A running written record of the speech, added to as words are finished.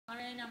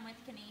Carmen. I'm with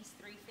Kenise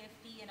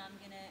 350, and I'm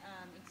going to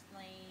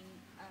explain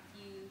a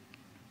few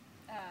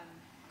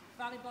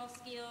volleyball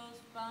skills: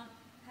 bump,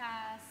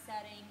 pass,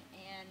 setting,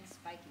 and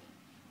spiking.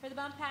 For the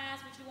bump pass,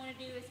 what you want to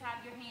do is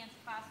have your hands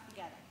clasped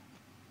together.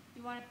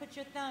 You want to put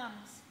your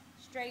thumbs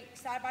straight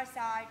side by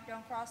side.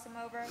 Don't cross them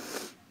over.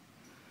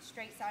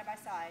 Straight side by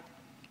side.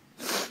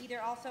 You can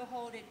either also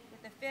hold it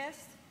with the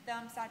fist,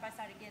 thumb side by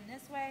side again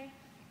this way,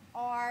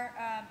 or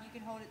you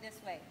can hold it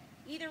this way.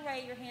 Either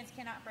way, your hands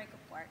cannot break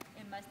apart.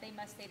 They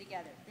must stay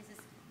together. This is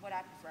what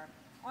I prefer.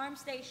 Arms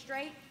stay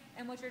straight,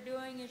 and what you're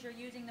doing is you're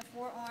using the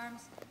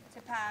forearms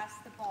to pass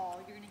the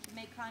ball. You're going to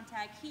make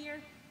contact here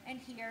and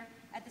here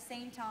at the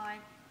same time.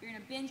 You're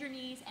going to bend your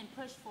knees and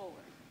push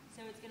forward.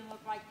 So it's going to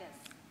look like this.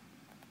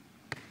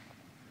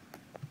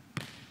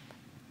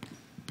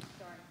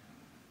 Sorry.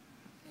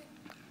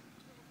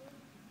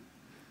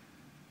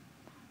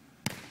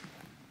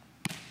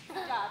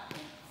 Good job.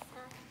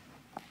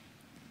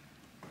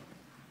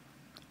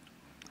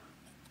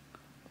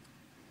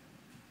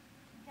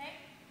 Okay?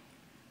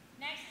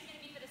 Next is going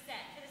to be for the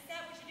set. For the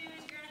set, what you do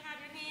is you're going to have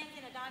your hands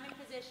in a diamond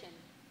position.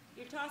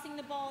 You're tossing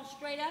the ball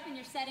straight up and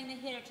you're setting the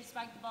hitter to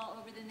spike the ball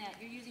over the net.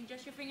 You're using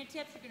just your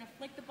fingertips. You're going to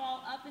flick the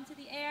ball up into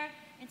the air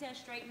into a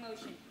straight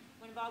motion.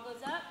 When the ball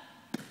goes up,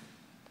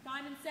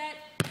 diamond set,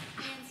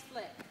 hands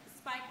flip. The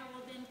spiker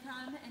will then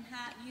come and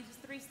use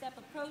a three-step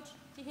approach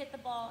to hit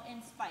the ball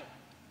and spike.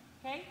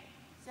 Okay?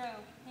 So,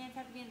 hands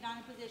have to be in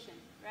diamond position.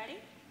 Ready?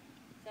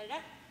 Set it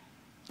up.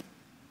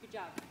 Good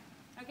job.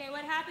 Okay,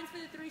 what happens for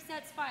the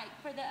three-step spike?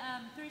 For the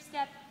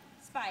three-step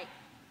spike,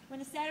 when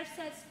the setter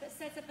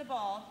sets up the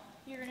ball,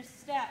 you're going to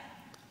step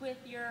with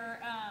your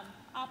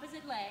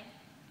opposite leg,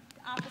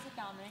 opposite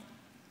dominant.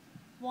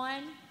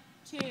 1,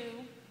 2,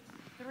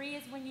 3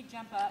 is when you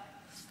jump up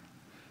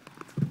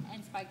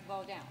and spike the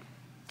ball down.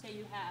 So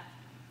you have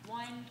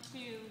 1, 2,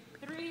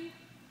 3,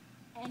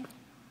 and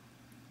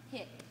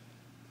hit.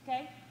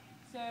 Okay?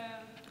 So,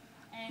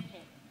 and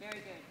hit.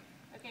 Very good.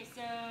 Okay,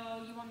 so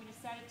you want me to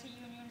set it to you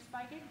and you're going to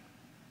spike it?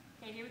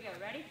 Okay, here we go.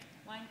 Ready?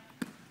 1,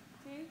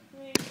 2,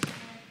 3, and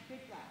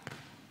good job.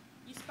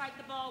 You spike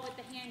the ball with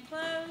the hand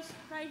closed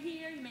right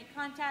here. You make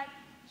contact,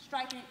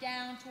 striking it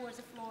down towards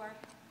the floor,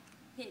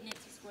 hitting it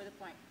to score the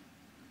point.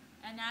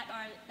 And that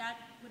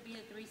would be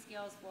the 3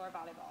 skills for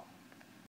volleyball.